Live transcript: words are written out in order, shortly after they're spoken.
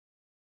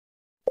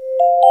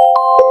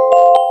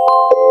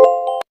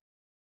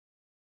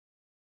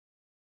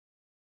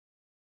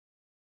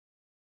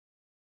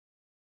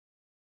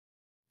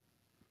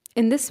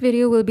In this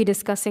video, we'll be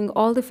discussing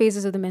all the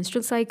phases of the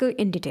menstrual cycle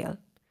in detail.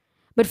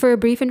 But for a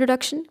brief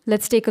introduction,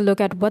 let's take a look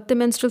at what the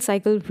menstrual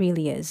cycle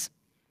really is.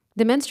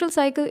 The menstrual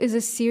cycle is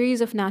a series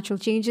of natural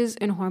changes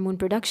in hormone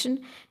production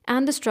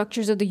and the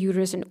structures of the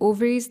uterus and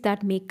ovaries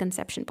that make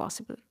conception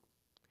possible.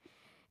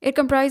 It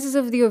comprises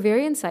of the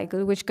ovarian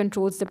cycle, which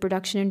controls the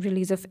production and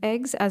release of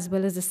eggs, as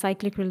well as the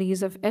cyclic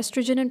release of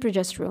estrogen and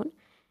progesterone,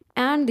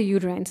 and the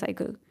uterine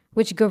cycle,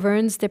 which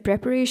governs the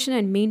preparation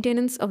and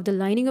maintenance of the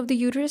lining of the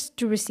uterus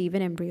to receive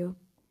an embryo.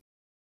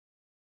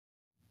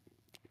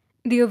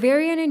 The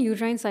ovarian and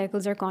uterine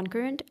cycles are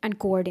concurrent and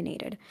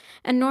coordinated,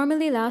 and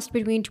normally last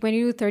between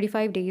 20 to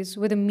 35 days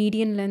with a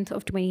median length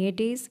of 28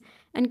 days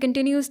and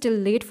continues till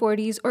late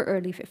 40s or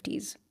early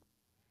 50s.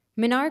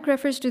 Menarche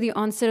refers to the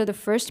onset of the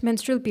first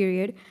menstrual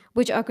period,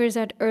 which occurs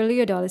at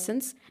early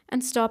adolescence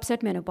and stops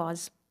at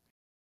menopause.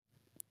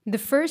 The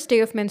first day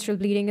of menstrual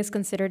bleeding is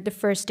considered the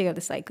first day of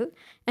the cycle,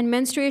 and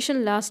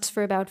menstruation lasts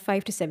for about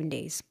 5 to 7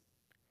 days.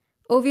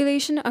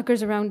 Ovulation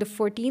occurs around the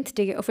 14th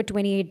day of a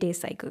 28-day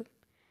cycle.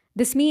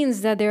 This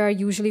means that there are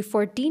usually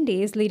 14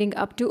 days leading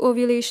up to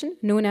ovulation,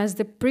 known as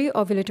the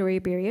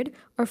pre-ovulatory period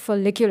or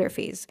follicular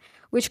phase,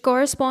 which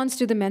corresponds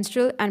to the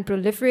menstrual and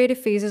proliferative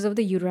phases of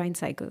the uterine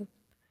cycle.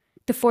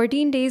 The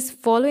 14 days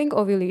following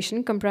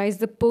ovulation comprise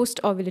the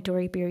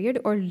post-ovulatory period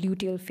or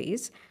luteal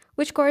phase,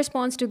 which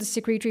corresponds to the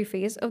secretory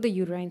phase of the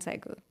uterine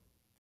cycle.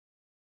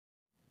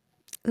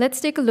 Let's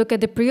take a look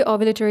at the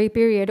pre-ovulatory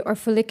period or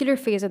follicular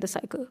phase of the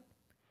cycle.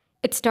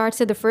 It starts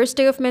at the first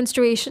day of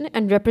menstruation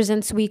and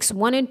represents weeks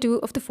 1 and 2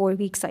 of the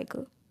 4-week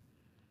cycle.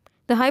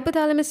 The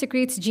hypothalamus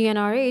secretes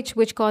GnRH,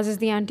 which causes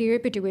the anterior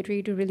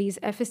pituitary to release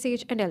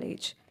FSH and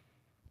LH.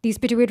 These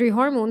pituitary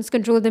hormones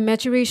control the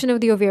maturation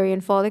of the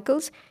ovarian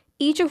follicles,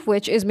 each of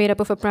which is made up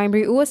of a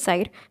primary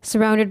oocyte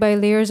surrounded by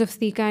layers of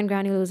theca and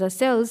granulosa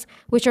cells,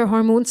 which are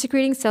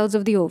hormone-secreting cells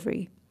of the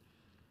ovary.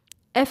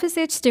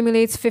 FSH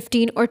stimulates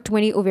 15 or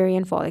 20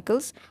 ovarian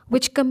follicles,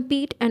 which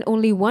compete, and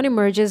only one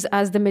emerges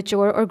as the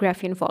mature or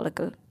Graafian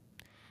follicle.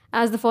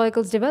 As the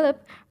follicles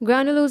develop,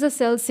 granulosa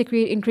cells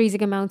secrete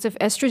increasing amounts of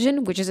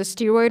estrogen, which is a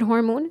steroid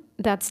hormone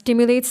that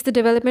stimulates the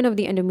development of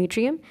the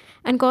endometrium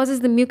and causes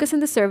the mucus in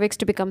the cervix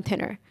to become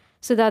thinner,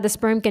 so that the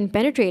sperm can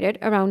penetrate it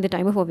around the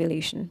time of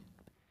ovulation.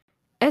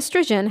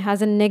 Estrogen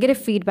has a negative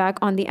feedback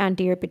on the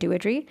anterior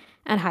pituitary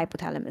and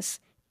hypothalamus,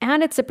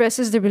 and it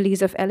suppresses the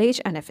release of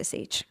LH and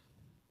FSH.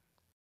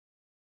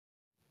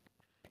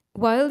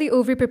 While the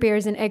ovary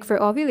prepares an egg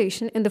for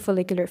ovulation in the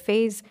follicular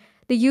phase,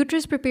 the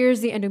uterus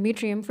prepares the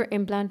endometrium for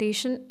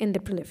implantation in the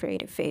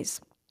proliferative phase.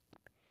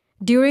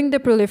 During the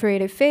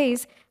proliferative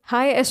phase,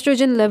 high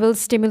estrogen levels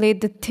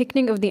stimulate the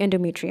thickening of the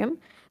endometrium,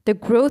 the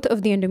growth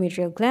of the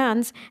endometrial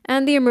glands,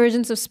 and the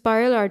emergence of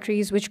spiral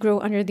arteries which grow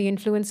under the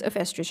influence of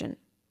estrogen.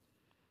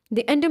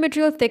 The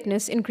endometrial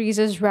thickness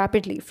increases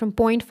rapidly from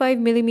 0.5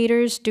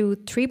 millimeters to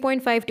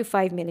 3.5 to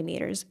 5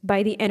 millimeters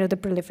by the end of the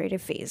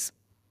proliferative phase.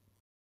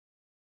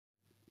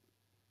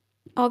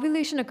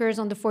 Ovulation occurs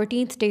on the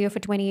 14th day of a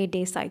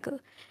 28-day cycle,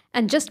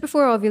 and just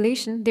before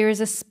ovulation, there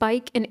is a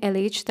spike in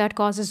LH that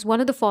causes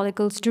one of the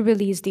follicles to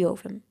release the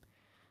ovum.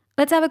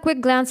 Let's have a quick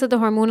glance at the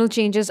hormonal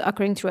changes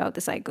occurring throughout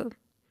the cycle.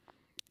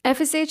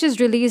 FSH is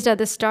released at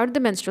the start of the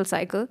menstrual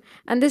cycle,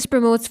 and this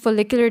promotes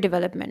follicular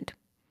development.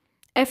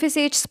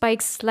 FSH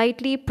spikes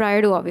slightly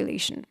prior to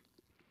ovulation.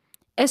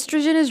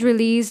 Estrogen is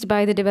released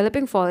by the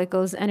developing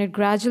follicles, and it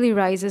gradually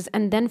rises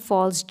and then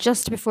falls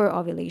just before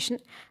ovulation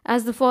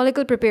as the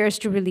follicle prepares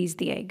to release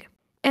the egg.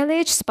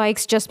 LH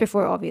spikes just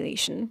before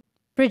ovulation.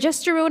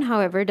 Progesterone,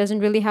 however, doesn't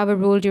really have a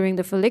role during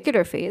the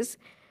follicular phase,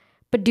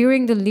 but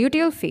during the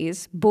luteal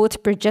phase,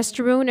 both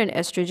progesterone and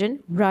estrogen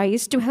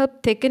rise to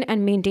help thicken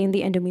and maintain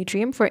the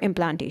endometrium for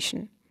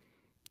implantation.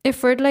 If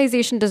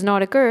fertilization does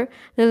not occur,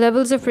 the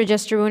levels of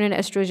progesterone and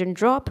estrogen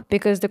drop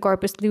because the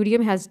corpus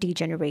luteum has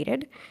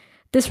degenerated.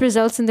 This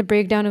results in the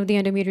breakdown of the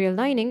endometrial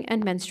lining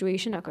and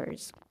menstruation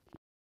occurs.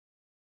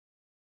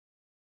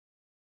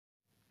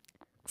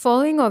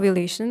 Following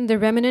ovulation, the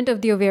remnant of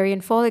the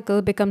ovarian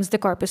follicle becomes the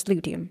corpus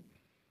luteum.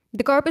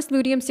 The corpus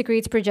luteum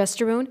secretes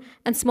progesterone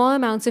and small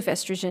amounts of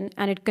estrogen,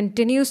 and it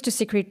continues to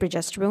secrete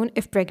progesterone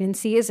if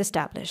pregnancy is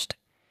established.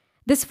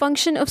 This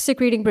function of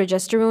secreting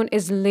progesterone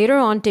is later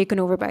on taken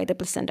over by the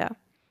placenta.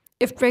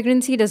 If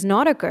pregnancy does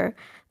not occur,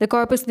 the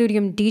corpus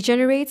luteum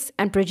degenerates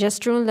and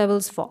progesterone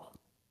levels fall.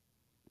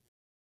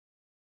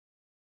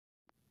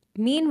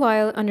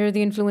 Meanwhile, under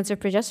the influence of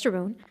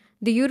progesterone,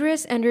 the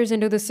uterus enters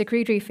into the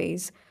secretory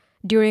phase,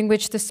 during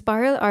which the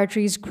spiral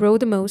arteries grow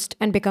the most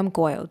and become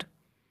coiled.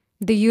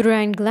 The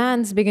uterine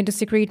glands begin to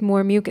secrete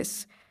more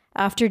mucus.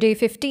 After day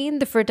 15,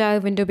 the fertile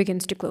window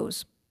begins to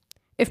close.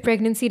 If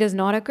pregnancy does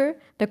not occur,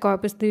 the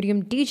corpus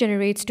luteum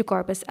degenerates to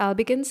corpus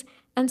albicans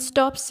and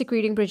stops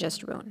secreting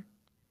progesterone.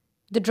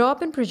 The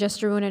drop in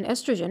progesterone and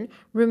estrogen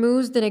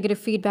removes the negative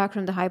feedback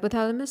from the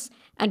hypothalamus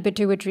and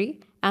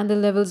pituitary, and the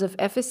levels of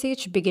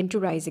FSH begin to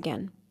rise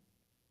again.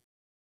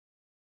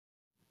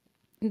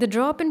 The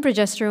drop in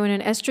progesterone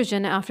and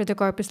estrogen after the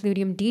corpus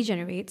luteum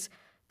degenerates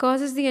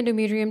causes the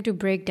endometrium to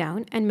break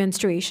down and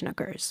menstruation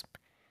occurs.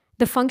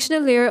 The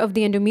functional layer of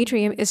the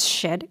endometrium is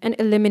shed and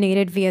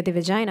eliminated via the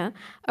vagina,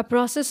 a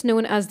process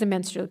known as the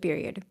menstrual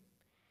period.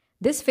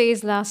 This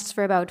phase lasts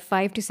for about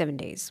 5 to 7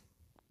 days.